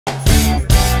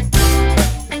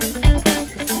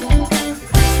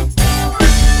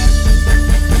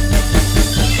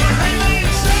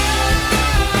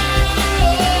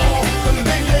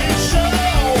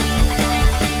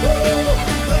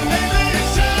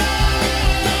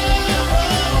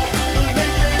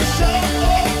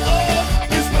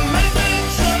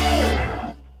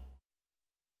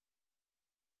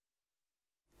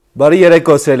Բարի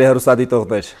երեկո, սիրելի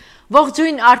հեռուստադիտողներ։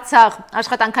 Ողջույն Արցախ,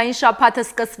 աշխատանքային շաբաթը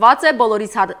սկսված է,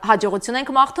 բոլորից հաջողություն ենք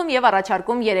մաղթում եւ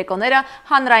առաջարկում երեկոները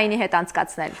հանրայինի հետ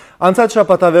անցկացնել։ Անցած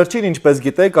շաբաթավերջին, ինչպես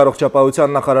գիտեք,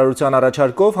 առողջապահության նախարարության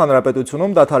առաջարկով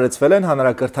հանրապետությունում դադարեցվել են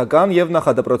հանրակրթական եւ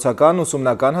նախադպրոցական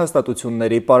ուսումնական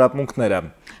հաստատությունների պարապմունքները։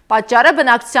 Պատճառը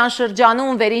բնակչության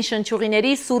շրջանում վերին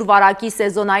շնչուղիների սուր վարակի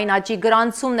սեզոնային աճի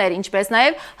գրանցումներ, ինչպես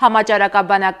նաև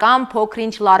համաճարակաբանական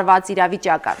փոքր-ինչ լարված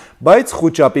իրավիճակը։ Բայց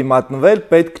խուճապի մատնվել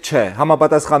պետք չէ։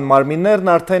 Համապատասխան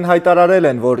մարմիններն արդեն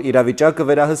հայտարարել են, որ իրավիճակը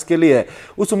վերահսկելի է։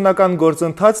 Ուսումնական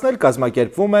գործընթացն էլ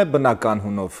կազմակերպվում է բնական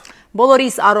հունով։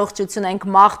 Բոլորիս առողջություն ենք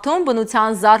մաղթում,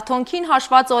 բնության զարթոնքին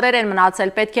հաշված օրեր են մնացել,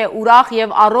 պետք է ուրախ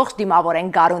եւ առողջ դիմավորենք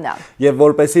գարունը։ Եվ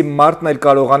որպեսի մարտն էլ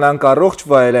կարողանանք առողջ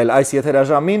վայելել, այս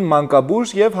եթերաժամին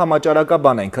մանկաբույժ եւ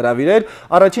համաճարակաբան ենք հրավիրել,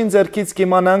 առաջին ձեռքից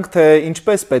կիմանանք, թե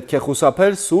ինչպես պետք է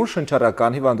խուսափել սուր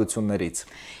շնչառական հիվանդություններից։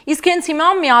 Իսկ հենց հիմա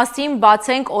միասին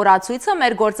բացենք օրացույցը,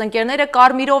 մեր գործընկերները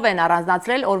կարմիրով են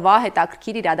առանձնացրել օրվա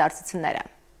հետաքրքիր իրադարձությունները։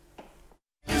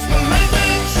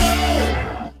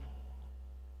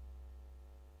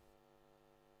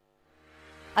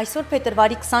 Այսօր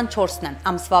փետրվարի 24-ն է,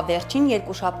 ամսվա վերջին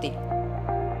երկուշաբթին։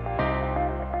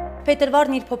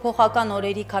 Փետրվարն իր փոփոխական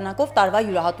օրերի քանակով տարվա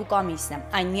յուրահատուկ ամիսն է,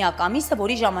 այն միակ ամիսը,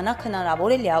 որի ժամանակ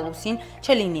հնարավոր է լիալուսին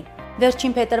չլինի։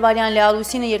 Վերջին փետրվարյան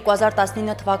լիալուսինը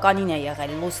 2019 թվականին է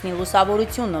եղել, լուսնի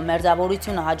լուսավորությունն ու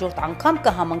մերձավորությունը հաջորդ անգամ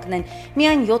կհամընկնեն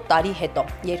միայն 7 տարի հետո,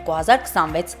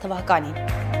 2026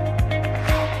 թվականին։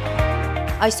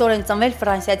 Այսօր են ծնվել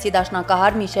ֆրանսիացի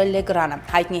դաշնակահար Միշել Լեգրանը,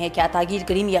 հայտնի հեքիաթագիր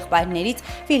գրիմ եղբայրներից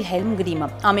Վիլհելմ Գրիմը,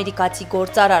 ամերիկացի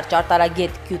գործարար,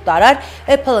 ճարտարագետ, գյուտարար,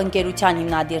 Apple ընկերության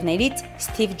հիմնադիրներից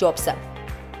Սթիվ Ջոբսը։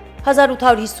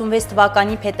 1856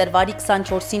 թվականի փետրվարի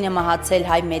 24-ին է մահացել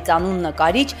հայ մեծանուն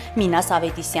նկարիչ Մինաս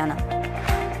Ավետիսյանը։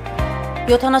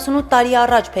 78 տարի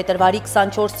առաջ փետրվարի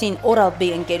 24-ին Oral-B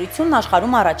ընկերությունն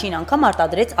աշխարհում առաջին անգամ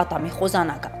արտադրեց ատամի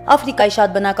խոզանակը։ Աֆրիկայի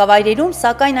շատ բնակավայրերում,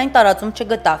 սակայն այն տարածում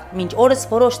չգտավ։ Մինչ օրս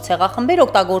որոշ ցեղախմբեր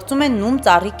օգտագործում են նում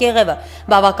ծառի կեղևը։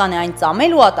 Բավական է այն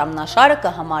ծամել ու ատամնաշարը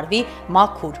կհամարվի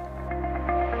մաքուր։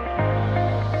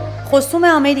 Խոսում է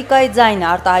Ամերիկայի ձայնը,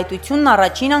 արտահայտությունն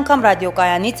առաջին անգամ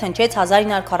ռադիոկայանից հնչեց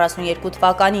 1942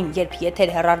 թվականին, երբ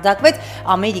եթեր հեռարձակվեց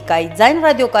Ամերիկայի ձայն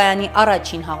ռադիոկայանի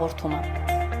առաջին հաղորդումը։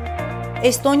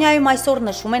 Էստոնիայում այսօր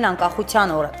նշում են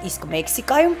անկախության օրը, իսկ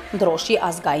Մեքսիկայում դրոշի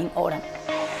ազգային օրը։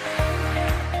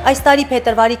 Այս տարի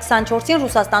փետրվարի 24-ին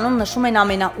Ռուսաստանում նշում են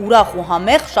ամենաուրախ ու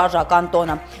համեղ շարժական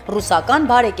տոնը՝ ռուսական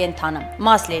բարեկենդանը՝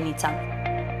 Մասլենիցան։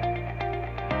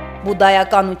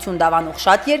 Բուդդայականություն դավանող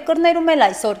շատ երկրներում էլ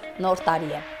այսօր նոր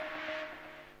տարի է։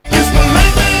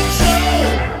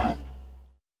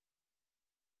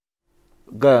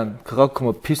 Գան,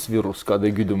 քաղաքում փիս վիրուս կա դե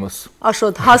գյուդումս։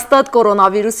 Աշոտ, հաստատ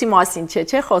կորոնավիրուսի մասին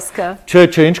չէ խոսքը։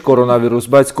 Չէ, ինչ կորոնավիրուս,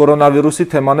 բայց կորոնավիրուսի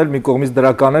թեման էլ մի կողմից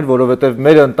դրական էր, որովհետև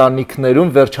մեր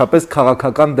ընտանիքներում վերջապես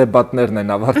քաղաքական դեբատներն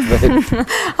են ավարտվել։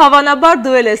 Հավանաբար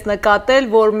դու էլ ես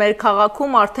նկատել, որ մեր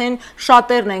քաղաքում արդեն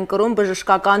շատերն են կրում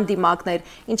բժշկական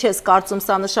դիմակներ։ Ինչ ես կարծում,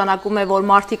 սա նշանակում է, որ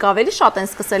մարդիկ ավելի շատ են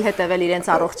սկսել հետևել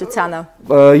իրենց առողջությանը։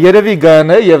 Երևի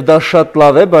գան է եւ դա շատ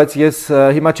լավ է, բայց ես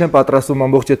հիմա չեմ պատրաստվում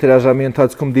ամբողջ եթերաժամի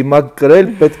ընթացքում դիմակ կրել,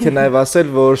 պետք է նաև ասել,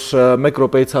 որ 1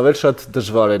 րոպեից ավել շատ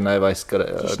դժվար է նաև այս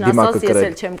դիմակը կրել։ Ես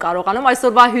էլ չեմ կարողանում,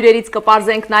 այսօրվա հյուրերից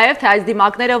կպարզենք նաև, թե այս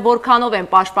դիմակները որքանով են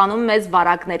պաշտպանում մեզ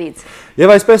վարակներից։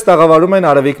 Եվ այսպես տաղավարում են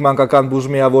Արևիկ մանկական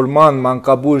բուժմիավորման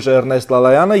մանկաբույժ Էռնեստ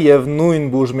Լալայանը եւ նույն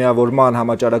բուժմիավորման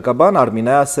համաճարակաբան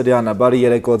Արմինե Ասրյանը։ Բարի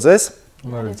երեկո ձեզ։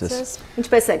 Բարի ձեզ։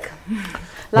 Ինչպես եք։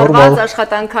 Լարված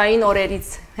աշխատանքային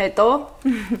օրերից հետո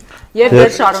եւ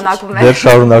դեռ շարունակվում է։ Դեռ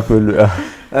շարունակվելու է։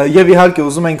 Եվ իհարկե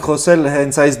ուզում ենք խոսել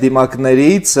հենց այս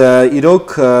դիմակներից,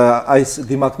 իրոք այս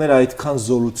դիմակները այդքան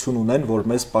զորություն ունեն, որ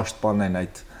մեզ պաշտպանեն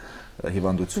այդ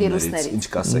հիվանդություններից, ինչ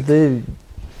կասեք։ Դե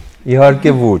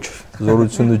իհարկե ոչ,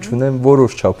 զորությունը չունեն,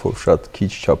 որոշ չափով, շատ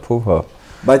քիչ չափով, հա։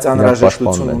 Բայց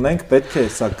անհրաժեշտություն ունենք, պետք է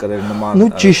սա կրել նման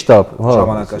ճիշտ է, հա։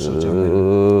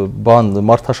 ժամանակաշրջաններում։ Բան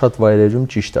մարդաշատ վայրերում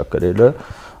ճիշտ է կրելը,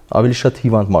 ավելի շատ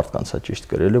հիվանդ մարդկանց է ճիշտ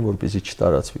կրելը, որպեսզի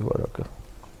չտարածվի վարակը։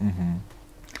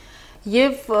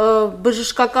 Եվ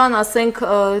բժշկական, ասենք,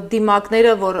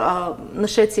 դիմակները, որ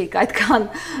նշեցիք, այդքան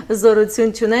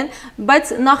զորություն չունեն,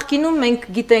 բայց նախկինում մենք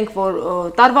գիտենք, որ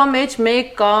տարվա մեջ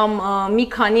մեկ կամ մի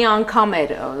քանի անգամ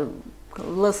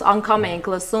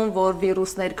էինք լսում, որ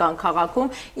վիրուսներ կան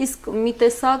քաղաքում, իսկ մի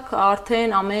տեսակ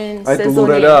արդեն ամեն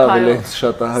սեզոնի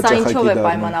սա ինչով է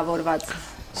պայմանավորված։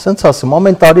 Սենց ասեմ,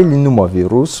 ամեն տարի լինում է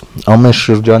վիրուս, ամեն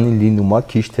շրջանի լինում է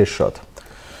քիչ թե շատ։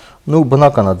 Նու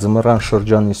բնական է, ձմռան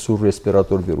շրջանի սուր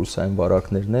ռեսպիրատոր վիրուսային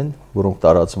վարակներն են, որոնք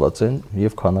տարածված են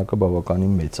եւ քանակը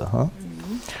բավականին մեծ է, հա։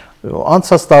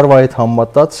 Անցած տարվա հետ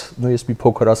համեմատած, ես մի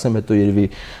փոքր ասեմ, հետո երևի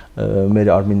մեր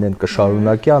Արմինեն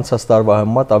կշարունակի, անցած տարվա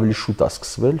համեմատ ավելի շուտ է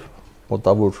սկսվել,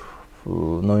 մոտավոր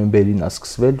նոյեմբերին է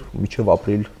սկսվել, մինչև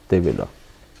ապրիլ տևել է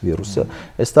վիրուսը։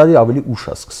 Այս տարի ավելի ուշ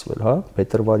է սկսվել, հա,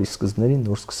 փետրվարի սկզբներին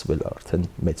նոր սկսվել է արդեն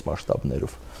մեծ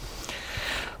մասշտաբներով։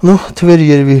 Ну, թվերը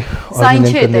երևի Արմինեն կներկայացնի։ Սա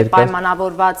ինչ է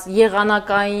պայմանավորված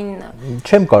եղանակային։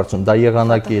 Չեմ կարծում, դա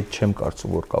եղանակի հետ չեմ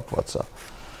կարծում, որ կապված է։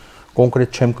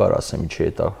 Կոնկրետ չեմ կարող ասեմ ինչի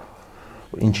է դա,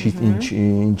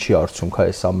 ինչի արդյունք է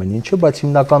այս ամեն ինչը, բայց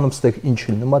հիմնականում ստեղ ինչ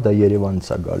լինում է, դա Երևանից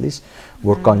է գալիս,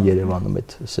 որ կան Երևանում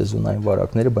այդ սեզոնային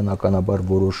վարակները, բնականաբար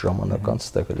որոշ ժամանակ անց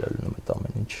ստեղ էլ լինում այդ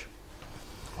ամեն ինչ։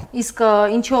 Իսկ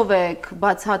ինչով եք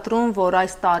բացատրում, որ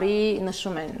այս տարի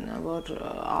նշում են, որ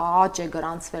աճ է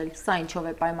գրանցվել, սա ինչով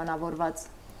է պայմանավորված։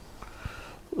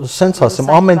 Սենց ասեմ,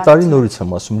 ամեն տարի նորից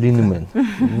եմ ասում, լինում են։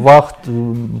 Վաղ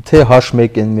թե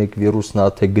H1N1 վիրուսն է,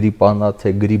 թե գրիպան է,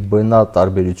 թե գրիպ-B-ն է,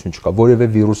 տարբերություն չկա։ Որևէ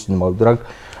վիրուս լինում է, դրանք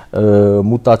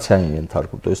մուտացիա են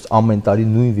ենթարկվում, то есть ամեն տարի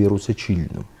նույն վիրուսը չի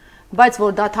լինում։ Բայց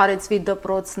որ դադարեցվի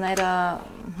դպրոցները,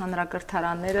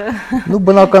 հանրակրթարանները։ Ну,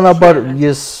 բնականաբար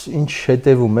ես ինչ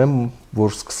հետևում եմ,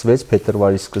 որ սկսվեց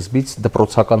փետրվարի սկզբից,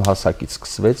 դպրոցական հասակից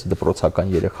սկսվեց,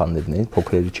 դպրոցական երեխաներն էին,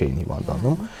 փոքրերի չէին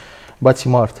հիվանդանում, բայց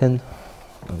հիմա արդեն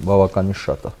բավականին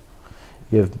շատ է։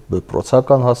 Եվ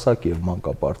դպրոցական հասակ, եւ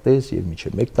մանկապարտեզ, եւ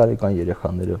մինչեւ 1 տարեկան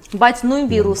երեխաները։ Բայց նույն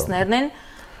վիրուսներն են։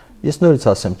 Ես նորից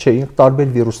ասեմ, չէ,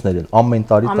 տարբեր վիրուսներ են, ամեն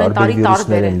տարի տարբեր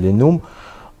վիրուսներ են լինում։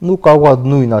 Ну, կարող է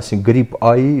նույն, ասին, գրիպ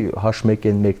A-ի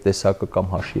H1N1 տեսակը կամ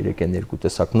H3N2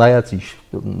 տեսակ,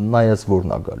 նայած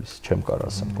որն է գալիս, չեմ կարող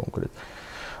ասեմ կոնկրետ։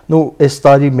 Ну, այս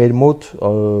տարի մեր մոտ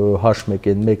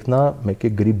H1N1-ն է,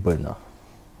 մեկը գրիպ B-ն է,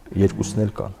 երկուսն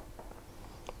էլ կան։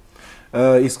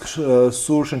 Իսկ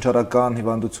սուր շնչառական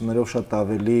հիվանդություններով շատ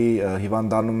ավելի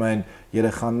հիվանդանում են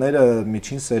երեխաները,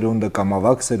 միջին սերունդը կամ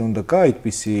ավագ սերունդը կա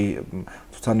այդպիսի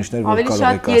ցուցանիշներ, որ կարող եք ասել։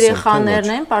 Ավելի շատ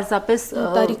երեխաներն են, պարզապես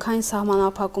տարիքային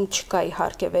սահմանափակում չկա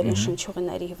իհարկե վերին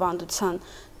շնչուղիների հիվանդության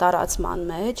տարածման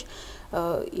մեջ։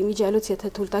 Իմիջիալուց եթե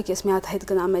թույլ տաք, ես մի հատ հետ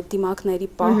գնամ այդ դիմակների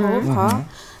պահով, հա,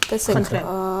 տեսեք,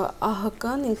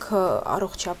 ԱՀԿ-ն ինքը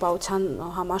առողջապահության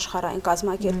համաշխարհային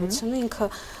կազմակերպությունը ինքը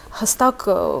հստակ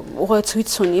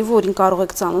ուղեցույց ունի, որին կարող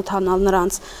եք ծանոթանալ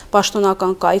նրանց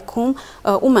պաշտոնական կայքում,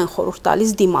 ում են խորհուրդ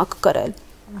տալիս դիմակ կրել։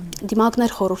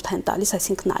 Դիմակներ խորհուրդ են տալիս,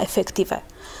 այսինքն նա էֆեկտիվ է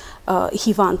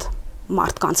հիվանդ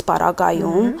մարդկանց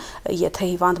պարագայում, եթե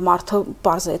հիվանդ մարդը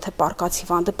պարզ է, եթե պարկած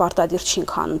հիվանդը պարտադիր չի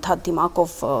անընդհատ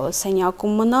դիմակով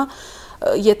սենյակում մնա,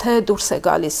 եթե դուրս է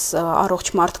գալիս առողջ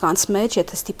մարդկանց մեջ,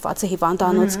 եթե ստիպված է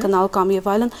հիվանդանոց գնալ կամ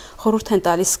եւ այլն, խորհուրդ են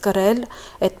տալիս կրել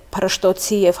այդ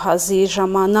փրշտոցի եւ հազի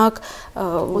ժամանակ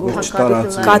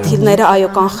կաթիլները այո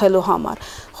կանխելու համար։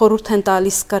 Խորհուրդ են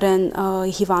տալիս կրեն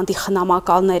հիվանդի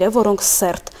խնամակալները, որոնք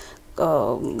սերտ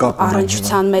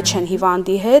առնչության մեջ են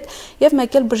հիվանդի հետ եւ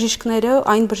մեկ էլ բժիշկները,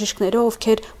 այն բժիշկները,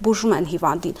 ովքեր բուժում են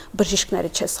հիվանդին,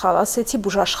 բժիշկները չէ, սխալ ասեցի,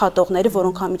 բուժաշխատողները,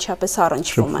 որոնք անմիջապես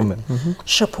առնչվում են,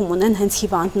 շփում ունեն հենց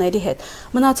հիվանդների հետ։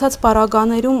 Մնացած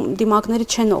պարագաներում դիմակները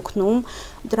չեն օգնում,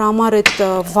 դրա համար այդ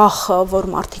վախը, որ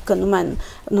մարդիկ գնում են,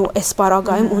 նո այս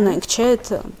պարագայում ունենք, չէ,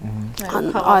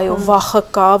 այո, վախը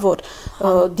կա, որ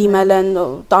դիմել են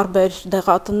տարբեր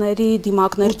դեղատների,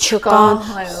 դիմակներ չկան,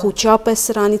 խոճապ է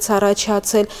սրանից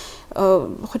առաջացել,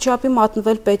 խոճապի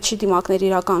մատնվել պետք չի, դիմակները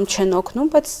իրականում չեն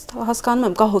օգնում, բայց հասկանում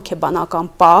եմ, կա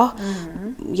հոգեբանական պահ,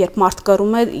 երբ մարդ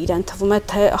կրում է, իրեն թվում է,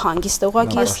 թե հանգիստ է,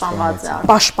 ուղղակի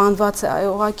պաշտպանված է,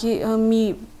 այո, ուղղակի մի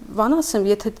բան ասեմ,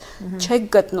 եթե չեք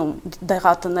գտնում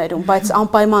դեղատներում, բայց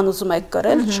անպայման ուզում եք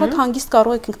կրել, շատ հանգիստ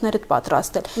կարող եք ինքներդ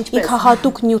պատրաստել։ Ինքը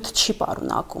հատուկ նյութ չի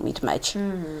պարունակում իր մեջ։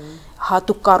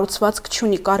 Հատուկ կառուցվածք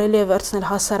չունի, կարելի է վերցնել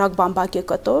հասարակ բամբակե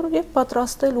կտոր եւ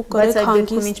պատրաստել ու կրել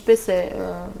հանգիստ։ Ինչպես է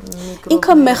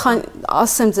ինքը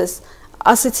ասեմ ձեզ,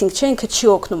 ասեցինք, չէ, ինքը չի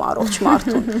օգնում առողջ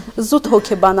մարդուն։ Զուտ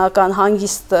հոգեբանական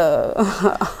հանգիստ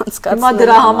անցկացնել։ Հիմա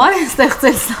դրա համար է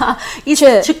ստեղծել սա։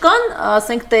 Իսկ չկան,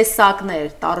 ասենք, տեսակներ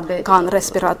տարբեր։ Կան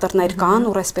ռեսպիրատորներ կան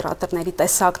ու ռեսպիրատորների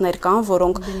տեսակներ կան,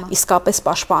 որոնք իսկապես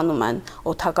պաշտպանում են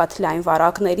օդակաթիլային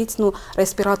վարակներից, ու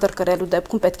ռեսպիրատոր կրելու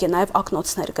դեպքում պետք է նաև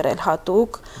ակնոցներ կրել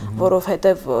հատուկ,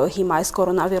 որովհետև հիմա այս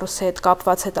կորոնավիրուսի հետ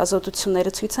կապված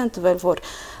հետազոտությունները ցույց են տվել, որ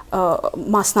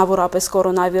մասնավորապես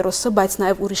կորոնավիրուսը, բայց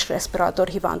նաև ուրիշ ռեսպիրատոր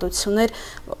հիվանդություններ,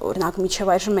 օրինակ միջև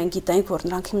այժմ մենք գիտենք, որ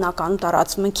նրանք հիմնականում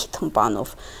տարածվում են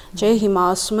քիթմպանով, չէ, հիմա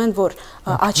ասում են, որ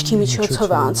աչքի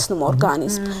միջոցով է անցնում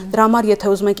օրգանիզմ։ Դրա համար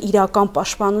եթե ուզում եք իրական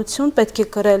պաշտպանություն, պետք է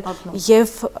կրել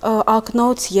եւ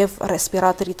ակնոց եւ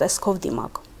ռեսպիրատորի տեսքով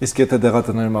դիմակ։ Իսկ եթե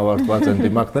դեղատներում ավարտված են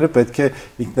դիմակները, պետք է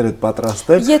ինքներդ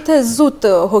պատրաստել։ Եթե զուտ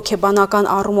հոգեբանական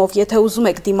առումով, եթե ուզում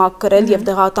եք դիմակ գրել եւ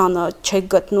դեղատանը չեք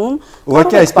գտնում,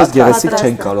 ուղղակի այսպես գեղեցիկ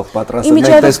չեն կարող պատրաստել։ Մենք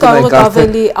տեսնում ենք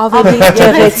ավելի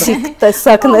գեղեցիկ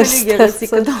տեսակներ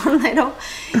ստեղծներով։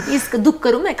 Իսկ դուք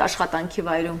կրում եք աշխատանքի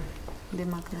վայրում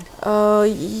դիմակներ։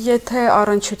 Եթե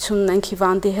առնչությունն ենք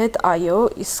հիվանդի հետ, այո,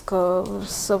 իսկ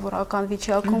սովորական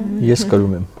վիճակում ես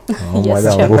կրում եմ։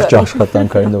 Համարյա ամբողջ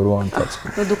աշխատանքային օրվա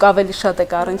ընթացքում։ Դուք ավելի շատ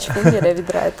եք առնչվում, երևի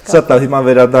դրա հետ կապ։ Սա հիմա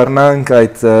վերադառնանք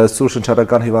այդ սուր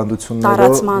շնչառական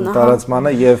հիվանդություններով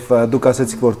տարածմանը եւ դուք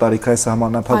ասացիք, որ տարիքային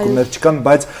սահմանափակումներ չկան,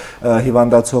 բայց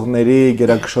հիվանդացողների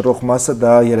գերակշռող մասը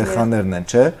դա երեխաներն են,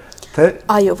 չէ՞։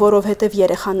 Այո, որովհետև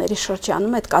երեխաների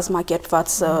շրջանում այդ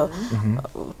կազմակերպված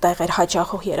տեղեր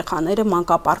հաճախող երեխաները,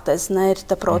 մանկապարտեզներ,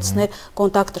 դպրոցներ,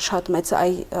 կոնտակտը շատ մեծ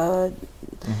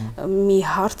մի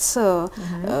հարց,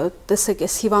 տեսեք,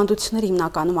 այս հիվանդությունները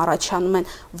հիմնականում առաջանում են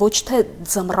ոչ թե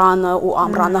ձմռանը ու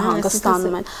ամռանը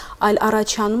հանգստանում են, այլ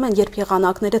առաջանում են, երբ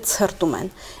եղանակները ցրտում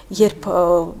են, երբ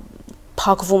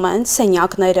փակվում են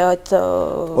սենյակները,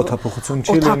 օդափոխություն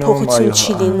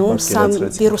չի լինում, սա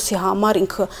վիրուսի համար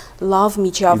ինքը լավ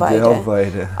միջավայր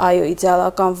է։ Այո,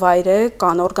 իդեալական վայր է,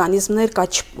 կան օրգանիզմներ, կա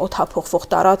օդափոխվող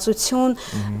տարածություն,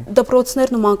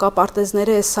 դպրոցներն ու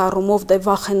մանկապարտեզները այս առումով դե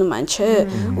վախենում են, չէ,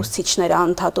 ուսուցիչները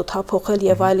անընդհատ օդափոխել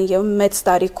եւ այլն, եւ մեծ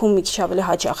տարիքում մի քիչ ավելի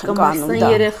հաճախ են կանում դա։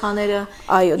 Երեխաները։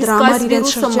 Այո, դրա համար իրենց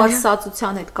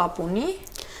մրսածության հետ կապ ունի։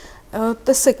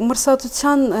 Տեսեք,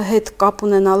 մրսածության հետ կապ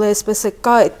ունենալը այսպես է,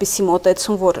 կա այդպիսի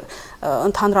մոտեցում, որ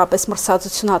ընդհանրապես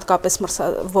մրսածություն, հատկապես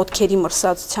ոտքերի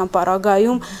մրսածության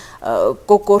պարագայում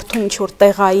կոկորտում ինչ-որ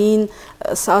տեղային,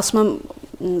 սա ասում եմ,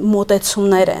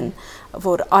 մոտեցումներ են,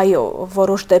 որ այո,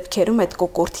 որոշ դեպքերում այդ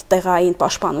կոկորտի տեղային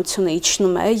պաշտպանությունը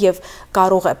իջնում է եւ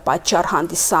կարող է պատճառ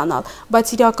հանդիսանալ,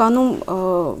 բայց իրականում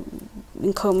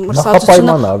ինքը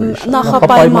մրսածությունը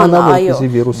նախապայման է, այո,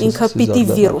 ինքը պիտի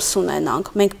վիրուս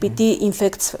ունենանք, մենք պիտի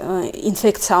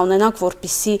ինֆեկցիա ունենանք,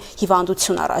 որպեսզի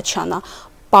հիվանդություն առաջանա,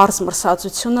 պարզ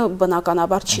մրսածությունը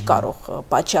բնականաբար չի կարող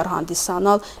պատճառ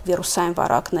հանդիսանալ վիրուսային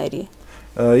վարակների։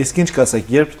 Իսկ ինչ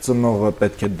կասեք, երբ ծնողը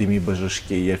պետք է դիմի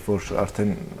բժշկի, երբ որ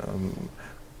արդեն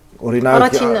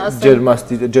օրինակ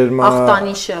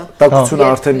ախտանիշը տաքություն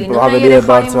արդեն ավելի է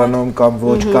բարձրանում կամ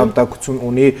ոչ, կամ տաքություն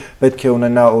ունի, պետք է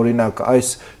ունենա օրինակ այս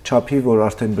չափի, որ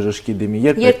արդեն բժշկի դիմի,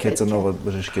 երբ պետք է ծնողը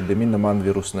բժշկի դիմի նման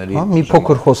վիրուսների։ Հա, մի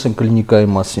փոքր խոսենք կլինիկայի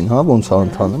մասին, հա, ոնց է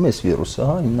ընթանում այս վիրուսը,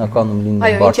 հա, հիմնականում լինում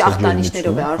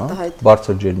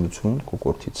բարձր ջերմություն,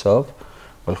 կոկորտի ցավ,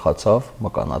 գլխացավ,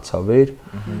 մկանացավեր,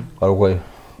 կարող է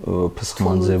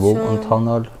փսխման ձևով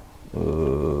ընթանալ,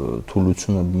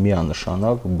 թուլությունը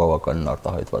միանշանակ, բավականին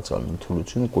արտահայտված ալնում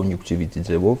թուլությունը կոնյուկտիվիտի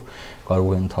ձևով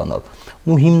կարող է ընթանալ։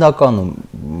 Ու հիմնականում,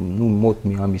 մոտ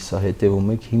մի ամիսա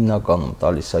հետևում եք, հիմնականում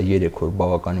տալիս է 3 օր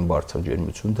բավականին բարձր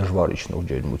ջերմություն, դժվար իջնող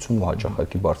ջերմություն ու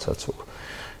հաճախակի բարձրացող,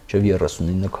 չէ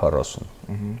 39-40։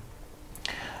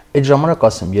 Այդ ժամանակ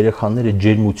ասեմ, երեխաները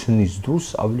ջերմությունից դուրս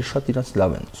ավելի շատ իրենց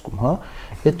լավ են զգում, հա։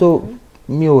 Հետո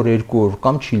մի օր, 2 օր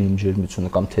կամ չի լինում ջերմությունը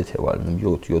կամ թեթև ալնում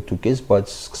 7-7.5, բայց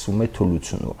սկսում է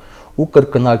թուլությունը ու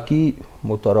կրկնակի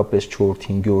մոտարապես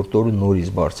 4-5-րդ օրը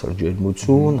նորից բարձր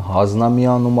ջերմություն,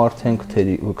 հազնամիանում արդեն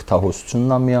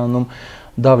քթահոսությունն է միանում,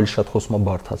 դա ավելի շատ խոսում է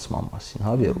բարդացման մասին,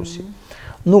 հա, վիրուսի։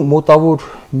 Նու մոտավոր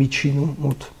միջինում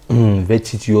մոտ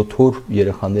 6-ից 7 օր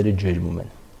երեխաները ջերմում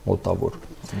են, մոտավոր։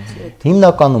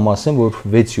 Հիմնականում ասեմ, որ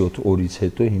 6-7 օրից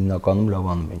հետո հիմնականում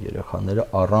լավանում են երեխաները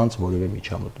առանց որևէ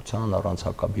միջամտության, առանց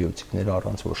հակաբիոտիկների,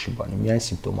 առանց որոշի բանի, միայն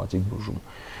սիմպտոմատիկ բուժում։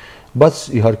 Բայց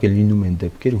իհարկե լինում են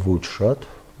դեպքեր ոչ շատ,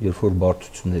 երբ որ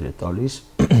բարդություններ է տալիս,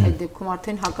 այդ դեպքում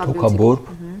արդեն հակաբիոտիկ,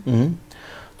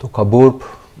 թոքաբորբ,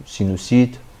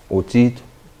 սինուսիտ, օտիտ,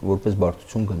 որպես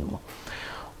բարդություն գնում է։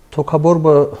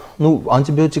 Թոքաբորբը,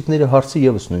 անտիբիոտիկների հարցը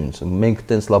եւս նույնն է։ Մենք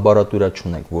տենց լաբորատորիա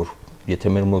չունենք, որ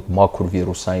եթե մեր մոտ մաքուր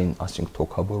վիրուսային, ասենք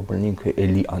թոքաբորբը լինի, ինքը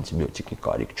էլի անտիբիոտիկի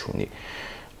կարիք չունի։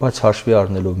 Բայց հաշվի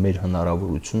առնելով մեր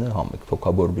հնարավորությունը, համեք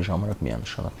թոքաբորբի ժամանակ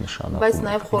միանշանակ նշանակում։ Բայց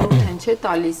նաև խորհուրդ են չէ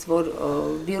տալիս, որ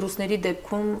վիրուսների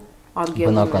դեպքում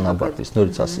բնականաբար,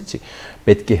 նորից ասեցի,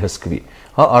 պետք է հսկվի։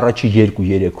 Հա, առաջի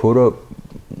 2-3 օրը,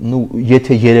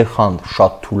 եթե երեխան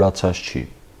շատ թուլացած չի,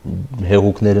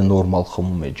 հեղուկները նորմալ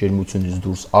խմում է, ջերմությունից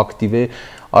դուրս ակտիվ է,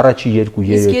 առաջի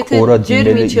 2-3 օրը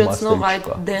դիմելը իմաստել այդ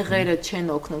դեղերը չեն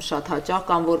օգնում շատ հաճախ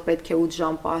կամ որ պետք է 8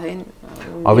 ժամ պահեն,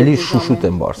 ավելի շուշուտ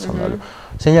են բարձրանալու։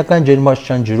 Սենյակային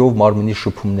ջերմաստիճան ջրով մարմնի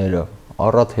շփումները,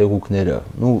 առատ հեղուկները,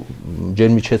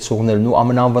 ջերմիչեցողներն ու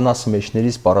ամենաանվնասը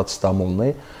մեջներից պարացետամոլն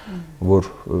է, որ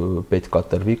պետք է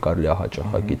տրվի, կարելի է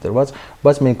հաճախակի տրված,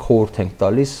 բայց մենք խորհուրդ ենք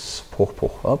տալիս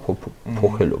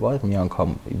փոխելով, մի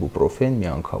անգամ իբուպրոֆեն, մի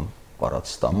անգամ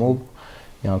պարացետամոլ,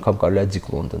 մի անգամ կարելի է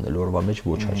ձիկլոն դնել օրվա մեջ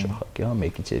ոչ հաճախակի, հա,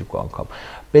 1-ից 2 անգամ։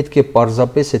 Պետք է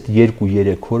պարզապես այդ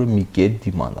 2-3 օրը մի կերպ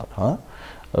դիմանալ, հա։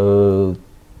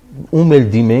 Ում էլ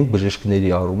դիմենք բժիշկների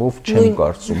առումով չեմ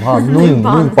կարծում, հա,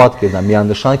 նույն պատկերն է,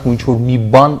 միանշանակ ինչ որ մի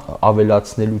բան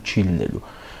ավելացնելու չի լինելու։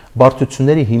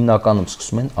 Բարդությունները հիմնականում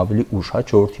սկսում են ավելի ուշ, հա,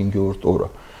 4-5-րդ օրը,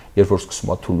 երբ որ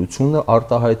սկսում է թուլությունը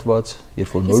արտահայտված,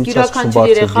 երբ որ նորից է սկսում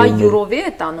բարձր յուրովի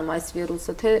է տանում այս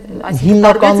վիրուսը, թե այսինքն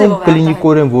հիմնականում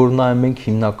կլինիկորեն որ նայում ենք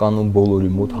հիմնականում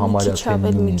բոլորի մոտ համարյա թե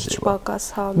նույն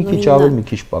ձևով։ Մի քիչ ավել, մի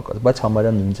քիչ պակաս, բայց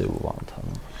համարյա նույն ձևով է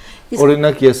ընթանում։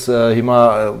 Օրինակ ես հիմա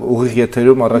ուղիղ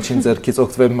եթերում առաջին ձեռքից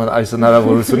օգտվեմ այս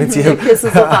հնարավորությունից եւ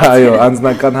այո,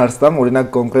 անձնական հարց տամ, օրինակ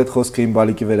կոնկրետ խոսքը իմ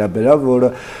բալիկի վերաբերյալ,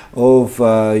 որը ով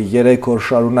 3 օր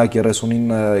շարունակ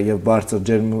 39 եւ բարձր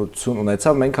ջերմություն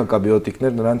ունեցավ, մենք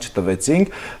հակաբիոտիկներ նրան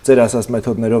չտվեցինք, ձեր ասած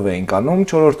մեթոդներով էինք անում,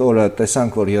 4-րդ օրը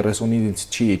տեսանք, որ 39-ից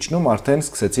չի իջնում, արդեն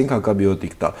սկսեցինք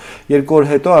հակաբիոտիկ տալ։ 2 օր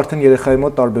հետո արդեն երեխայի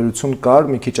մոտ տարբերություն կար,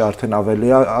 մի քիչ արդեն ավելի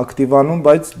ակտիվանում,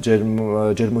 բայց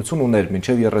ջերմություն ուներ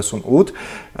մինչեւ 38,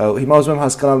 հիմա ուզում եմ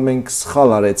հասկանալ մենք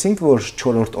սխալ արեցինք, որ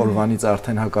 4-րդ օրվանից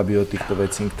արդեն հակաբիոտիկ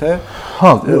տվեցինք, թե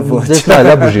հա, դες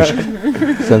նա բժիշկ,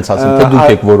 սենց ասեմ, թե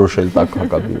դուք եք որոշել տակ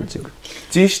հակաբիոտիկ։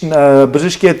 Ճիշտ,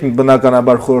 բժշկի հետ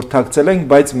բնականաբար խորհրդակցել ենք,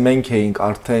 բայց մենք էինք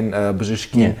արդեն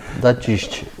բժշկին։ Դա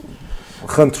ճիշտ չէ։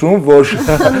 Խնդրում, որ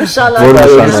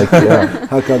նշանակի,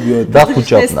 հակաբիոտիկ։ Դա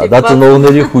խուճապն է, դա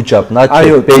ծնողների խուճապն է,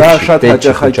 այո, դա շատ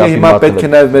հաճախակի է, հիմա պետք է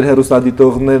նաև մեր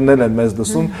հեռուստադիտողներն են մեզ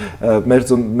լսում,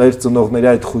 մեր ծնողների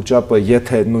այդ խուճապը,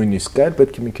 եթե նույնիսկ կա,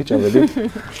 պետք է մի քիչ ավելի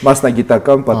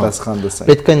մասնագիտական պատասխան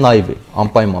լսենք։ Պետք է նայվի,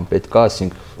 անպայման պետք է,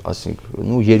 ասենք,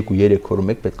 2-3 օրը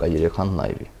մեկ պետք է երեխան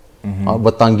նայվի։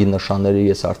 Վտանգի նշանները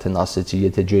ես արդեն ասեցի,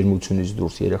 եթե ջերմությունից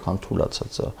դուրս երեխան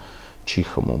թուլացած է, չի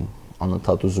խմում,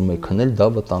 անընդհատ ուզում է քնել, դա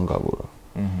վտանգավոր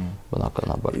է,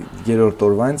 բնականաբար։ 3-րդ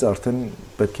օրվանից արդեն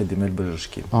պետք է դիմել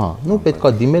բժշկին։ Պետք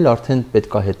է դիմել, արդեն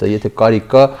պետք է հետա, եթե կարիք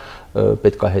կա,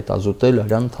 պետք է հետազոտել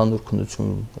արյան ընդհանուր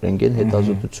քննություն, ռենտգեն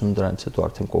հետազոտություն, դրանից հետո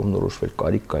արդեն կողմնորոշվել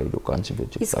կարիք կա իրոք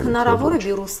անտիբիոտիկ տալու։ Իսկ հնարավոր է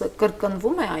վիրուսը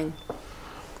կրկնվում է այն։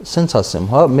 Սենց ասեմ,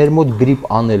 հա, մեր մոտ գրիպ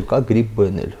անել կա, գրիպ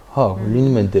բնել, հա,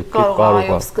 լինում են դեպքեր կարող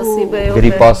է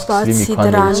գրիպ ասկսվի մի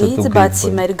քանի օրից հետո բացի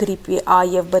մեր գրիպի A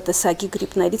եւ B տեսակի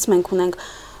գրիպներից մենք ունենք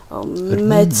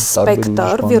մեծ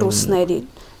սպեկտր վիրուսների,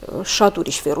 շատ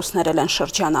ուրիշ վիրուսներ են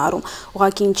շրջանառում,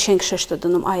 ուղղակի ինչ ենք շեշտը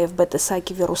դնում A եւ B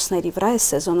տեսակի վիրուսների վրա այս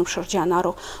սեզոնում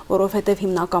շրջանառող, որովհետեւ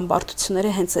հիմնական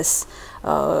բարդությունները հենց այս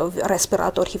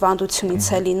ռեսպիրատոր հիվանդությունից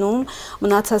է լինում,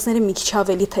 մնացածները մի քիչ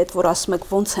ավելի թե որ ասում եք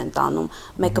ոնց են տանում,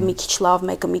 մեկը մի քիչ լավ,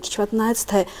 մեկը մի քիչ վատ, նայած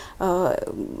թե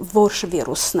որ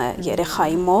վիրուսն է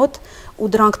երեխայի մոտ ու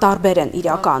դրանք տարբեր են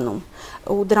իրականում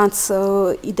ու դրանց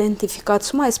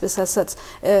իդենտիֆիկացումը, այսպես ասած,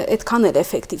 այդքան էլ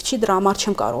էֆեկտիվ չի, դրա համար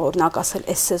չեմ կարող օրինակ ասել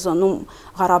այս սեզոնում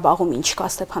Ղարաբաղում ինչ կա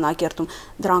Ստեփանակերտում,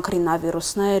 դրանք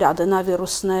ռինավիրուսներ,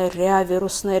 ադենավիրուսներ,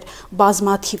 ռեավիրուսներ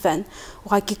բազմաթիվ են,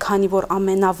 ուղղակի քանի որ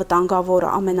ամենավտանգավորը,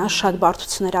 ամենաշատ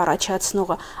բարդություններ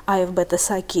առաջացնողը A եւ B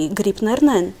տեսակի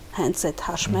գրիպներն են, հենց այդ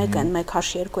H1N1,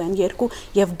 H2N2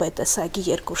 եւ B տեսակի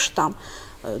 2 շտամ,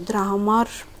 դրա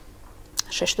համար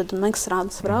շեշտը դնում ենք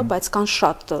սրանց վրա, բայց կան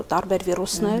շատ տարբեր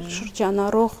վիրուսներ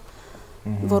շրջանառող,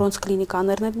 որոնց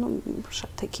կլինիկաներն են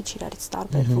շատ թե քիչ իրարից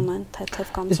տարբերվում են,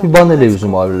 թեթև կամ Ես մի բան էլ եմ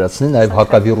ուզում ավելացնել, նաև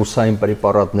հակավիրուսային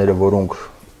պրեպարատները, որոնք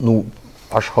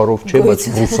աշխարհով չէ, բայց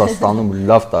Ռուսաստանում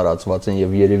լավ տարածված են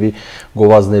եւ երևի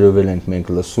գովազդներով էլ ենք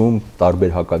մենք լսում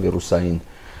տարբեր հակավիրուսային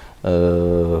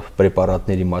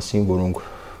պրեպարատների մասին, որոնք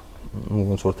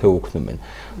ոնց որ թե օգնում են։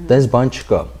 Դες բան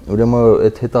չկա։ Ուրեմն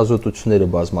այդ հետազոտությունները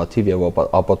բազմաթիվ եւ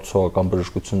ապացուցողական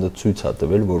բժշկությունը ցույց է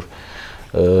տվել, որ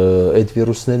այդ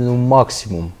վիրուսներն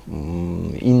մաքսիմում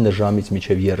 9 ժամից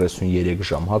մինչև 33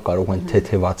 ժամ, հա, կարող են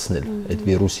թեթևացնել այդ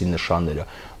վիրուսի նշանները,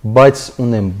 բայց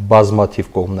ունեն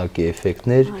բազմաթիվ կողմնակի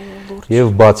էֆեկտներ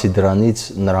եւ բացի դրանից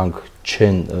նրանք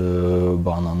չեն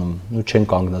բանանում, չեն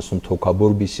կանգնեցնում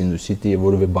թոքաբորբի, սինուսիտի եւ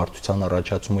որևէ բարդության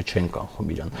առաջացումը չեն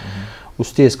կանխում իրան։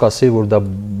 Ուստի ես կասեի, որ դա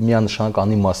միանշանակ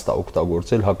անիմաստ է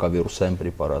օգտագործել հակավիրուսային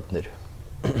պրեպարատներ։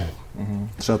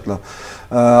 Շատ լավ։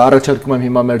 Առաջարկում եմ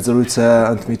հիմա մեր զրույցը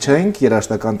ընդմիջենք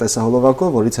երաժշտական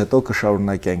տեսահոլովակով, որից հետո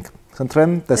կշարունակենք։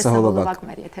 Խնդրեմ տեսահոլովակ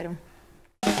մեր եթերում։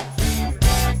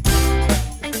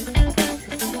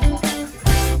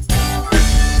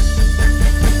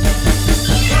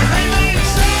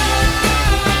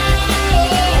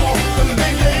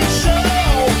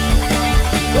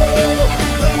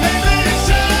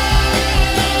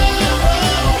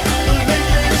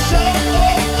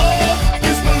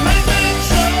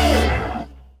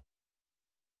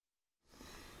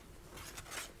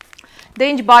 Դե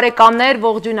ինչ բարեկամներ,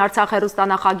 ողջույն Արցախ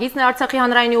հեռուստանախագիծն է Արցախի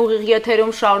հանրայինի ուղիղ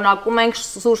եթերում, շարունակում ենք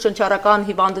սուր շնչառական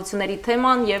հիվանդությունների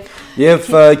թեման եւ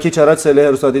քիչ առաջ ելի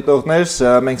հեռուստադիտողներ,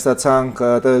 մենք ստացանք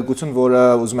տեղեկություն, որը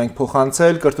ուզում ենք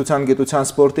փոխանցել կրթության, գիտության,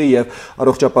 սպորտի եւ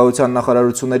առողջապահության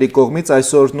նախարարությունների կողմից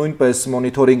այսօր նույնպես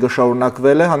մոնիթորինգը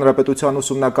շարունակվել է հանրապետության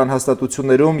ուսումնական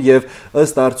հաստատություններում եւ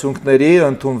ըստ արդյունքների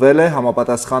ընդունվել է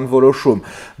համապատասխան որոշում։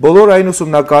 Բոլոր այն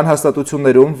ուսումնական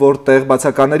հաստատություններում, որտեղ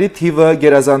բացակաների թիվը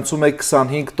գերազանցում է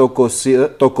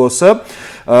 25%-ը,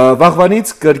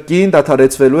 վաղվանից կրկին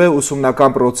դադարեցվելու է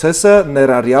ուսումնական պրոցեսը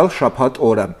ներառյալ շաբաթ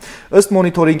օրը։ Ըստ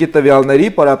մոնիթորինգի տվյալների,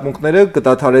 պարապմունքները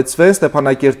կդադարեցվեն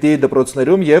Ստեփանակերտի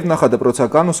դպրոցներում եւ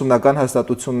նախադպրոցական ուսումնական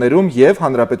հաստատություններում եւ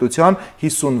հանրապետության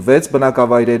 56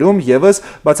 բնակավայրերում եւս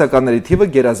բացականների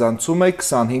թիվը գերազանցում է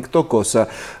 25%-ը։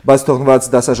 Բաց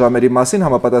թողնված դասաժամերի մասին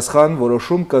համապատասխան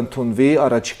որոշում կընդունվի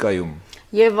առաջիկայում։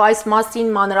 Եվ այս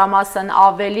մասին մանրամասն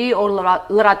ավելի օր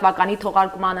լրատվականի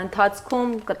թողարկման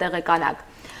ընթացքում կտեղեկանանք։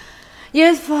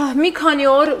 Եվ մի քանի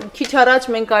օր քիչ առաջ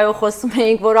մենք այո խոսում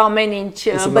էինք, որ ամեն ինչ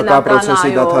բնական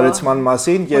դադարեցման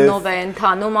մասին եւ նով է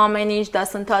ընթանում ամեն ինչ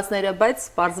դասընթացները, բայց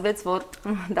պարզվեց, որ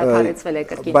դադարեցվել է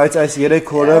կրկին։ Բայց այս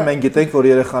 3 օրը մենք գիտենք, որ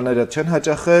երեխաները չեն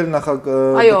հաճախել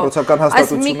նախադպրոցական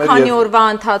հաստատություններ եւ այս մի քանի օրվա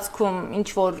ընթացքում ինչ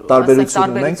որ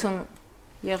տարբերություն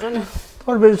եղել է։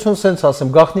 Տարբերություն sense ասեմ,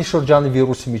 գաղտնի շրջանի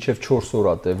վիրուսի միջև 4 օր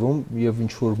է տևում եւ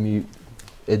ինչ որ մի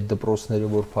այդ դպրոցները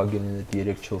որ փակել են այդ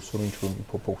 3-4 օր ինչ որ մի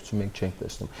փոփոխություն մենք չենք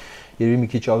տեսնում։ Երևի մի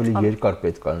քիչ ավելի երկար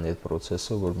պետք է լինի այդ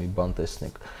process-ը, որ մի բան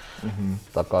տեսնենք։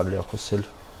 Դա կարելի է խոսել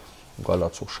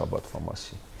գալացող շաբաթվա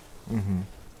մասին։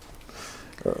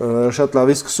 Շատ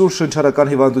լավ, իսկ սուր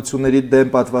շնչառական հիվանդությունների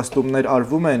դեմ պատվաստումներ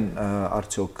արվում են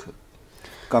արդյոք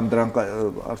կամ դրանք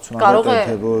արդյունավետ են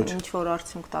թե ոչ։ Ինչ որ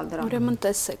արդյունք տալ դրան։ Ուրեմն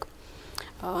տեսեք,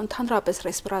 ընդհանրապես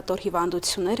ռեսպիրատոր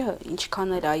հիվանդությունները,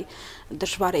 ինչքան էլ այ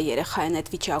դժվար է երեխային այդ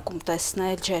վիճակում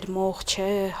տեսնել, ջերմող, չէ,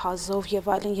 հազով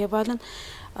եւ այլն,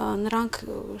 նրանք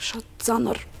շատ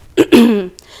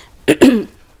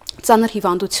ծանր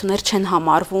հիվանդություններ չեն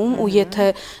համարվում ու եթե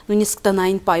նույնիսկ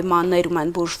տնային պայմաններում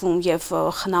են բուժվում եւ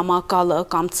խնամակալը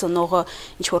կամ ծնողը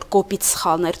ինչ որ կոպիտ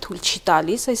սխալներ թույլ չի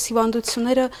տալիս, այս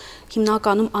հիվանդությունները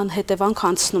հիմնականում անհետևանք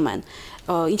անցնում են։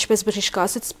 Ինչպես բժիշկը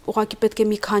ասեց, ուղղակի պետք է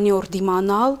մի քանի օր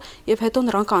դիմանալ եւ հետո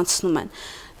նրանք անցնում են։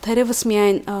 Թերևս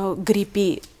միայն գրիպի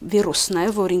վիրուսն է,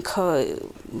 որ ինքը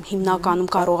հիմնականում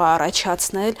կարող է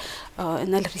առաջացնել,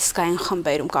 այնել ռիսկային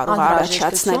խմբերում կարող է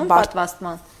առաջացնել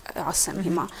պատվաստման ասեմ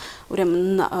հիմա,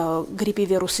 ուրեմն գրիպի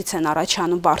վիրուսից են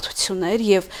առաջանում բարդություններ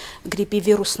եւ գրիպի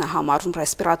վիրուսն է համարվում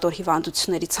ռեսպիրատոր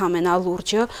հիվանդություններից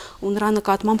ամենալուրջը ու նրա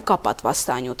նկատմամբ կա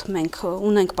պատվաստանյութ։ Մենք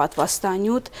ունենք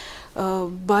պատվաստանյութ,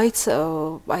 բայց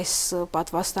այս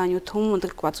պատվաստանյութում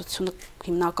ընդգրկվածությունը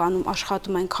հիմնականում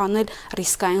աշխատում ենք անել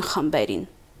ռիսկային խմբերին,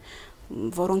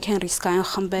 որոնք են ռիսկային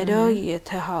խմբերը,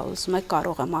 եթե ուզում եք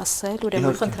կարող եմ ասել,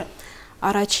 ուրեմն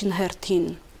առաջին հերթին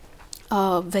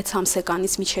 6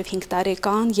 ամսեկանից մինչև 5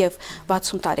 տարեկան եւ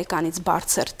 60 տարեկանից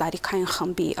բարձր տարիքային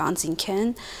խմբի անձինք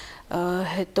են,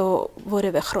 հետո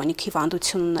որևէ քրոնիկ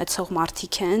հիվանդություն ունեցող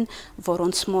մարդիկ են,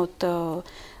 որոնց մոտ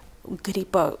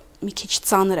գրիպը մի քիչ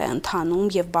ծանր է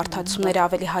ընթանում եւ բարդացումները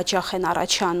ավելի հաճախ են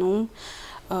առաջանում,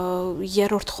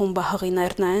 երրորդ խումբը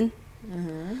հղիներն են,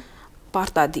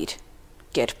 պարտադիր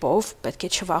կերպով պետք է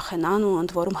չվախենան ու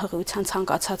ընդ որում հղիության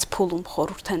ցանկացած փուլում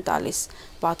խորհուրդ են տալիս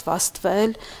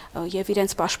պատվաստվել եւ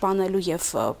իրենց պաշտպանելու եւ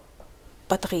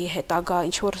պատղի հետագա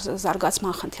ինչ որ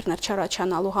զարգացման խնդիրներ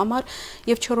չառաջանալու համար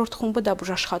եւ 4-րդ խումբը դա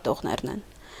բուժաշխատողներն են։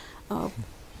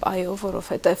 Այո,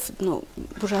 որովհետեւ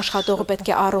բուժաշխատողը պետք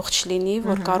է առողջ լինի,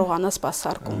 որ կարողանա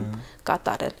սպասարկում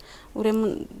կատարել։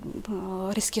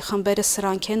 Ուրեմն ռիսկի խմբերը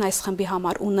սրանք են, այս խմբի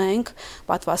համար ունենք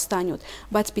պատվաստանյութ,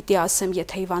 բայց պիտի ասեմ,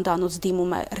 եթե հիվանդանոց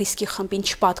դիմում է ռիսկի խմբին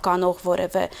չպատկանող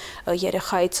որևէ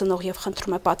երեխայի ծնող եւ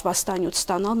խնդրում է պատվաստանյութ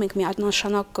ստանալ, մենք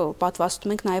միանշանակ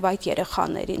պատվաստում ենք նաեւ այդ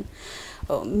երեխաներին։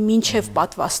 Մինչև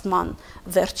պատվաստման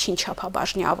վերջին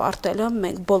չափաբաժնի ավարտելը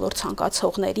մենք բոլոր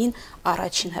ցանկացողներին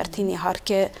առաջին հերթին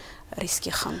իհարկե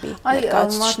ռիսկի խմբի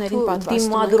ներկայացուցիչներին պատվաստում ենք։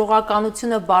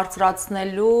 Դիմադրողականությունը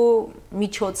բարձրացնելու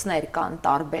միջոցներ կան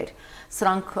տարբեր։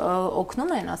 Սրանք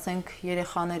օգնում են, ասենք,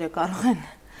 երեխաները կարող են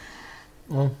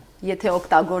եթե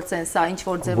օգտագործեն սա ինչ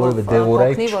որ ձևով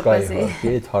օգնի,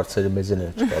 որպեսզի այդ հարցերը մեզ են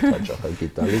շատ հաճախակի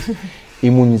տալիս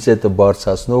իմունիտետը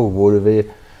բարձրացնող որևէ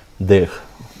դեղ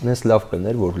նես լավ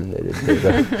կներ որ լիներ այդ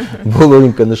դերը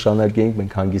բոլորին կնշանակենք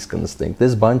մենք հանգիստ կնստենք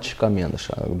դες բան չկա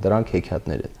միանշանակ դրանք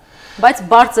հեքիաթներ են բայց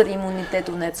բարձր իմունիտետ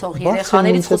ունեցող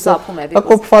երեխաներից խուսափում է վիրուսը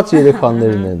կոփված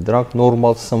երեխաներն են դրանք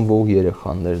նորմալ սնվող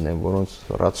երեխաներն են որոնց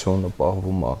ռացիոնը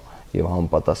պահվում է եւ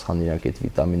համապատասխան իրենք այդ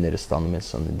վիտամինները ստանում են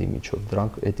սննդի միջով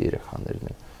դրանք այդ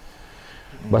երեխաներն են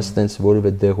բայց այտենց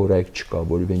որևէ դեղորայք չկա,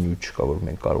 որևէ նյութ չկա, որ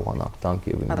մենք կարողանանք տանք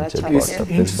եւ իմունիտետ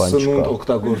բարձրացնել, բան չկա։ Սնունդ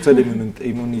օգտագործել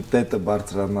իմունիտետը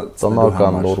բարձրանալ։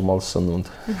 Տնական նորմալ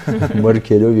սնունդ,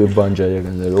 մրգերով եւ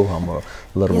բանջարեղեններով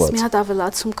լրված։ Ես մի հատ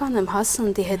ավելացում կանեմ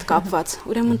սննդի հետ կապված։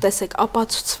 Ուրեմն տեսեք,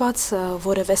 ապացուցված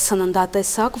որևէ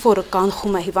սննդատեսակ, որը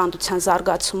կանխում է հիվանդության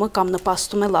զարգացումը կամ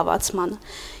նպաստում է լավացմանը,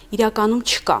 իրականում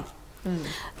չկա։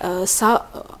 Սա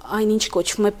այնինչ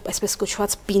կոչվում է այսպես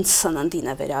կոչված պինդ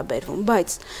սննդին է վերաբերվում,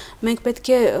 բայց մենք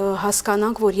պետք է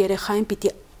հասկանանք, որ երեխային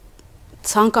պիտի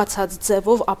ցանկացած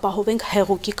ձևով ապահովենք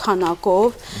հեղուկի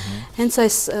քանակով, հենց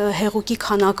այս հեղուկի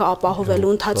քանակը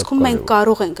ապահովելու ընթացքում մենք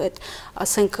կարող ենք այդ,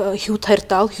 ասենք, հյութեր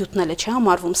տալ, հյութն էլ չէ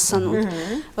համարվում սնունդ,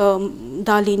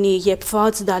 դա լինի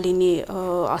եփված, դա լինի,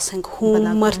 ասենք, հում,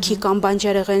 մրգի կամ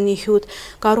բանջարեղենի հյութ,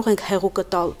 կարող ենք հեղուկը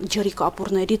տալ ջրի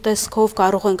կապուրների տեսքով,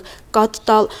 կարող ենք կաթ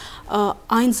տալ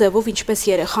այն ձևով, ինչպես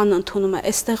երեխան ընդունում է,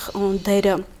 այստեղ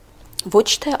դերը ոչ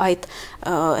թե այդ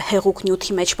հեղուկ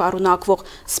նյութի մեջ պարունակվող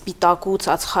սպիտակուց,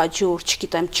 ածխաջուր,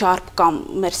 չգիտեմ, ճարպ կամ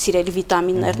մեր սիրելի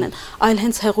վիտամիններն են, այլ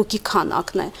հենց հեղուկի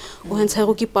քանակն է, ու հենց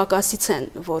հեղուկի պակասից են,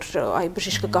 որ այ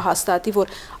բժիշկը կհաստատի,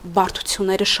 որ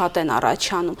բարդությունները շատ են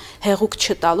առաջանում, հեղուկ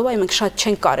չտալու, այ մենք շատ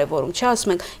չենք կարևորում, չէ,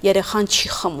 ասում ենք երեխան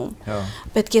չի խմում,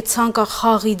 պետք է ցանկա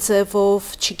խաղի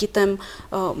ձևով, չգիտեմ,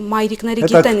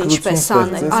 մայրիկները գիտեն ինչպես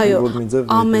անել, այո,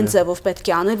 ամեն ձևով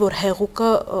պետք է անել, որ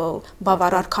հեղուկը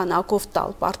բավարար քանակով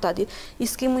տալ, պարտադիր։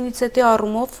 Իսկ իմունիտետի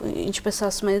առումով, ինչպես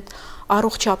ասում են,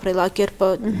 առողջ ապրելակերպը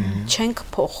չենք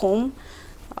փոխում,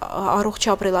 առողջ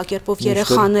ապրելակերպով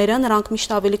երեխաները նրանք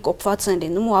միշտ ավելի կոփված են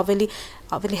լինում ու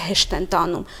ավելի հեշտ են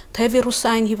տանում, թե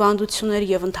վիրուսային հիվանդություններ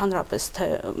եւ ընդհանրապես թե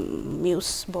մյուս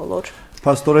բոլոր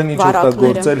Փաստորեն ինչ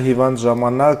օգտագործել հիվանդ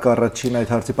ժամանակ առաջին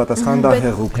այդ հարցի պատասխանը դա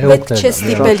հեղուկն է։ Պետք չէ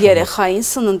ստիպել երեխային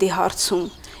սննդի հարցում։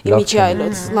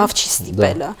 Իմիջիայլոց լավ չի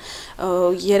ստիպելը։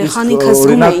 Երեխան ինքը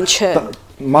զգում է ինչ է։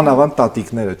 Մանավանդ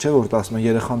տատիկները, չէ, որ ասում են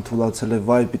երեխան թուլացել է,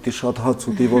 վայ, պիտի շատ հաց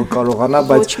ուտի, որ կարողանա,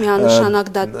 բայց ոչ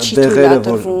միանշանակ դա չի դեղերը, որ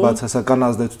թույլատրվում։ բացասական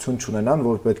ազդեցություն չունենան,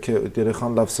 որ պետք է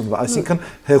երեխան լավ սնվի։ Այսինքն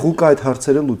հեղուկը այդ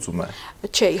հարցերը լուծում է։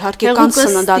 Չէ, իհարկե կան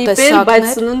սննդատեսակներ, բայց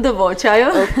սնունդը ոչ,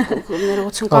 այո։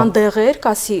 Ներողություն, կան դեղեր,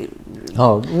 կասի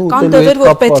կան դեղեր,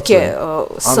 որ պետք է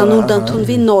սնունդ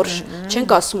ընդունվի նոր,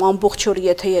 չենք ասում ամբողջ օր,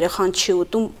 եթե երեխան չի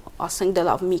ուտում, ասենք դե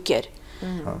լավ մի կեր։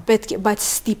 Պետք է, բայց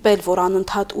ստիպել, որ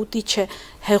անընդհատ ուտի չէ,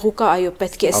 հեղուկը այո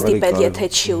պետք է ստիպել, եթե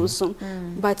չի ուզում,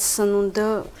 բայց սնունդը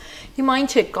Հիմա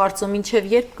ինչ եք կարծում, ինչև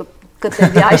երբ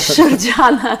կտևի այս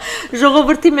շրջանը,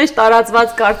 ժողովրդի մեջ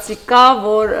տարածված կարծիք կա,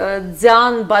 որ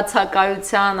ձյան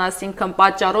բացակայության, այսինքն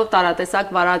պատճառով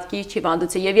տարատեսակ վարակիչ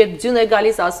հիվանդություն, եւ երբ ձյուն է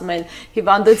գալիս, ասում են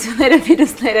հիվանդությունները,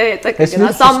 վիրուսները հետը կգնա,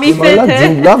 սա միֆ է թե։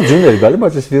 Լավ ձյուն էր գալի,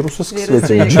 բայց այս վիրուսը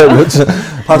սկսվեց ինչ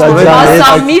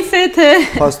Սա միֆ է թե։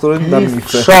 Փաստորեն դա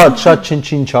միֆ է։ Շատ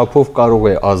չնչին չափով կարող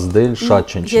է ազդել,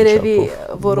 շատ չնչին երևի,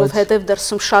 չափով։ որովհետև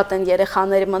դրսում շատ են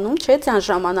երեխաները մնում, չէ, ձյան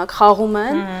ժամանակ խաղում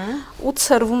են ու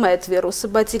ցրվում է այդ վիրուսը,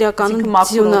 բայց իրականում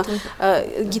ձյունը,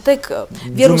 գիտեք,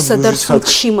 վիրուսը դրսում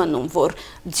չի մնում, որ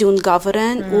ձյուն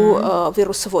գավրեն ու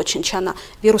վիրուսը ոչնչանա,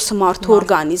 վիրուսը մարդու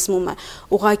օրգանիզմում է,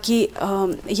 ուղղակի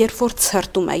երբ որ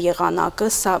ցրտում է եղանակը,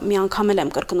 սա մի անգամ էլ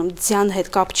եմ կրկնում, ձյան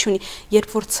հետ կապ չունի,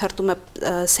 երբ որ ցրտում է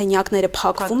սենյակները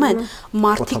փակվում են,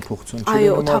 մարդիկ,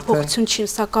 այո, օդափոխություն չի,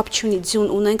 սա կապ չունի, ձյուն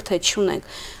ունենք թե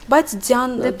չունենք, բայց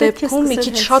ձյան դեպքում մի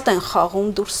քիչ շատ են խաղում,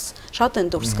 շատ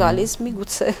են դուրս գալիս,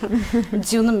 միգուցե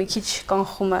ձյունը մի քիչ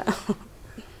կանխում է։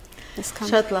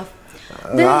 Շատ լավ։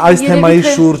 Այս թեմայի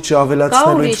շուրջ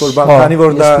ավելացնելու ինչ-որ բան, քանի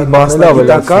որ դա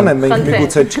մասնագիտական է, մենք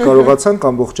միգուցե չկարողացանք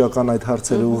ամբողջական այդ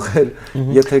հարցերը ուղղել,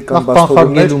 եթե կան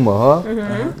բացառումներ, հա,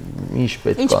 ինչ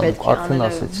պետք է, արդեն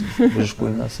ասեցի,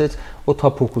 բժշկուհին ասեց,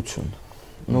 օդափոխություն։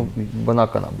 Ну,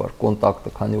 բնականաբար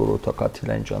կոնտակտը, քանի որ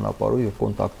օդակաթիլային ճանապարհով եւ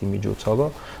կոնտակտի միջոցով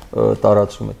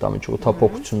տարածում է տամիջ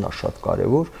օդափոխությունն է շատ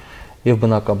կարեւոր եւ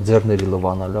բնական ձեռների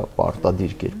լվանալը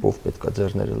պարտադիր կերպով պետքա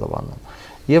ձեռները լվանան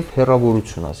եւ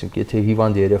հեռավորություն, ասենք, եթե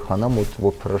հիվանդ երեխան է մոտ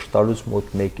որ փռշտալուց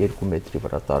մոտ 1-2 մետրի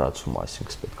վրա տարածում,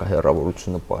 ասենք, պետքա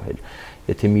հեռավորությունը պահել։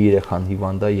 Եթե մի երեխան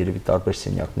հիվանդ է, երևի տարբեր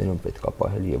սենյակներում պետքա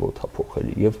պահել եւ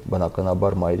օդափոխել եւ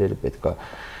բնականաբար մայրերը պետքա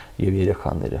եւ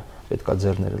երեխաները պետքա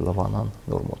ձեռները լվանան,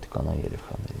 նոր մոտիկանան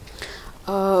երեխաներին։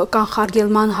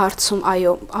 Կանխարգելման հարցում,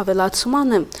 այո, ավելացում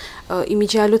անեմ,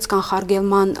 իմիջիայլոց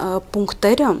կանխարգելման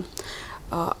պունկտերը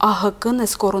ԱՀԿ-ն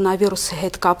այս կորոնավիրուսի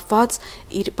հետ կապված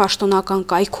իր պաշտոնական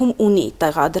կայքում ունի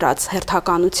տեղադրած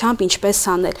հերթականությամբ ինչպես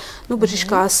անել։ Նու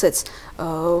բժիշկը ասեց,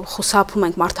 խուսափում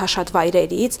ենք մարդաշատ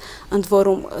վայրերից, ընդ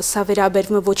որում սա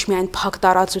վերաբերվում է ոչ միայն փակ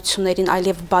տարածություններին,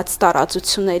 այլև բաց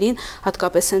տարածություններին,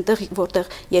 հատկապես այնտեղ,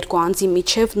 որտեղ երկու անձի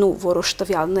միջև, նու որոշ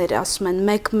տվյալներ ասում են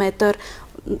 1 մետր,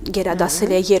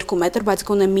 գերադասելի է 2 մետր, բայց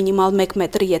գոնե մինիմալ 1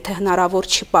 մետր, եթե հնարավոր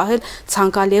չի պահել,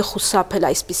 ցանկալի է խուսափել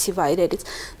այսպիսի վայրերից։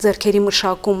 Ձեռքերի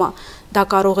մշակումը դա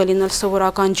կարող է լինել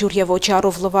սովորական ջուր եւ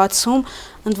օճառով լվացում,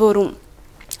 ընդ որում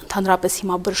ընդհանրապես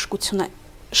հիմա բժշկությունը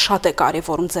շատ է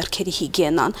կարևորում ձեռքերի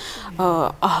հիգիենան,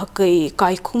 ԱՀԿ-ի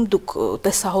կայքում դուք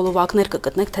տեսահոլովակներ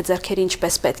կգտնեք, թե ձեռքերը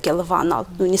ինչպես պետք է լվանալ,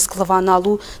 նույնիսկ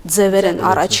լվանալու ձևեր են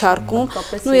առաջարկում,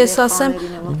 ու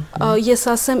ես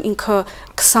ասեմ ինքը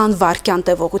 20 վայրկյան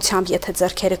տևողությամբ, եթե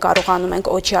ձեռքերը կարողանում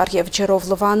ենք օճառ եւ ջրով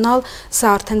լվանալ,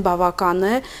 սա արդեն բավական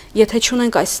է, եթե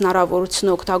չունենք այս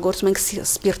հնարավորությունը օգտագործում ենք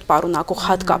սպիրտ պարունակող,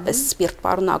 հատկապես սպիրտ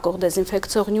պարունակող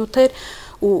դեզինֆեկցիոն նյութեր,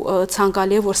 ու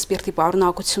ցանկալի է որ սպիրտի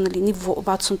պարունակությունը լինի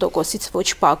 60%-ից ոչ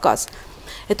պակաս։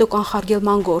 Հետո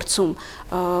կանխարգելման գործում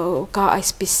կա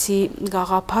այսպիսի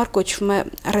գաղափար, կոչվում է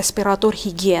ռեսպիրատոր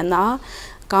հիգիենա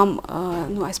կամ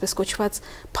այսպես կոչված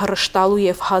փռշտալու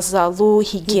եւ հազալու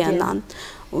հիգիենան։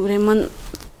 Ուրեմն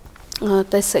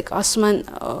տեսեք, ասում են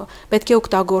պետք է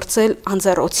օգտագործել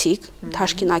անձեռոցիկ,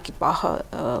 թաշկինակի պահը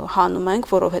հանում ենք,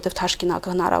 որովհետև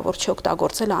թաշկինակը հնարավոր չի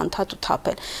օգտագործել անդադ ու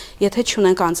թափել։ Եթե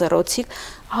չունենք անձեռոցիկ,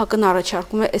 ՀԱԿ-ն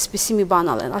առաջարկում է այսպիսի մի բան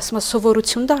անեն, ասում է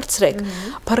սովորություն դարձրեք,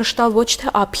 փռշտալ ոչ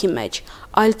թե ափի մեջ,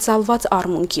 այլ ծալված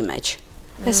արմունկի մեջ։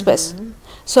 Այսպես։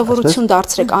 Սովորություն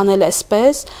դարձրեք անել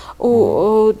այսպես ու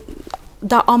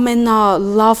դա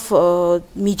ամենալավ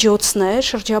միջոցն է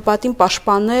շրջապատին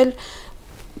պաշտպանել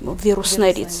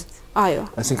վիրուսներից, այո։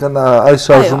 Այսինքն այս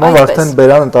շարժումով արդեն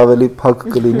բերանդ ավելի փակ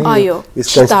կլինի,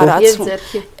 իսկ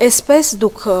այսպես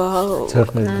դուք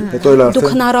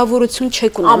հնարավորություն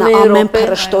չեք ունենա ամեն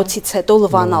փռշտոցից հետո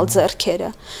լվանալ ձեռքերը։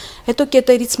 Հետո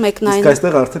կետերից մեկն այն։ Իսկ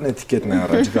այստեղ արդեն էտիկետն է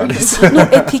առաջ գալիս։ Նո,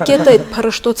 էտիկետը այդ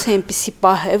փռշտոցը այնպեսի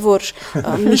պահ է, որ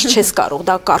միշտ չես կարող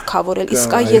դա կարգավորել։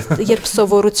 Իսկ երբ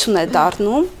սովորություն է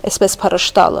դառնում, այսպես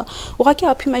փռշտալը, ուղղակի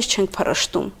ափի մեջ չենք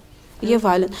փռշտում եւ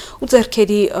այլն։ Ու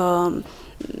ձեռքերի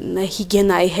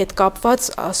հիգիենայի հետ կապված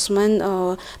ասում են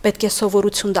պետք է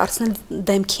սովորություն դարձնել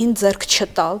դեմքին ձեռք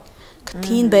չտալ,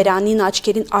 քթին, բերանին,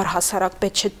 աչքերին առհասարակ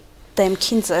պետք չէ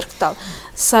դեմքին ձեռք տալ։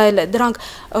 Սա էլ է, դրանք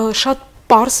շատ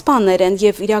պարզ բաներ են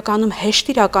եւ իրականում հեշտ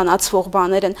իրականացվող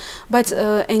բաներ են, բայց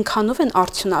այնքանով են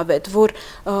արդյունավետ, որ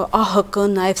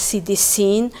ԱՀԿ-ն, նաեւ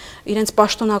CDC-ին իրենց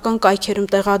պաշտոնական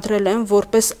կայքերում տեղադրել են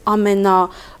որպես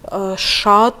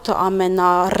ամենաշատ,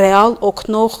 ամենառեալ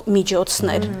օգնող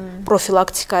միջոցներ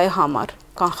պրոֆիլակտիկայի համար,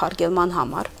 կանխարգելման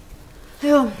համար։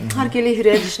 Այո, հարգելի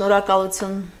հյուրեր,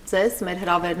 շնորհակալություն ձեզ մեր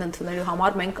հրավերն ընդունելու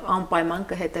համար, մենք անպայման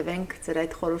կհետևենք ձեր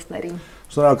այդ խորհուրդներին։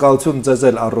 Շնորհակալություն ձեզ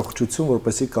էլ առողջություն,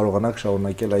 որպեսզի կարողանաք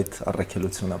շարունակել այդ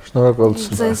առաքելությունը։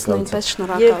 Շնորհակալություն։ Ձեզ նույնպես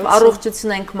շնորհակալություն։ Եվ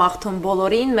առողջություն ենք մաղթում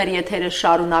բոլորին, մեր եթերը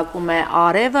շարունակում է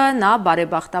Արևը, նա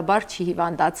բարեբախտաբար չի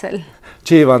հիվանդացել։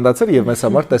 Չի հիվանդացել եւ մեզ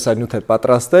համար տեսանյութ է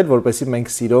պատրաստել, որպեսզի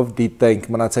մենք սիրով դիտենք։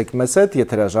 Մնացեք մեզ հետ,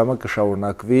 եթերաժամը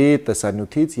կշարունակվի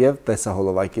տեսանյութից եւ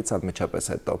տեսահոլովակից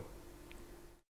անմիջապես հետո։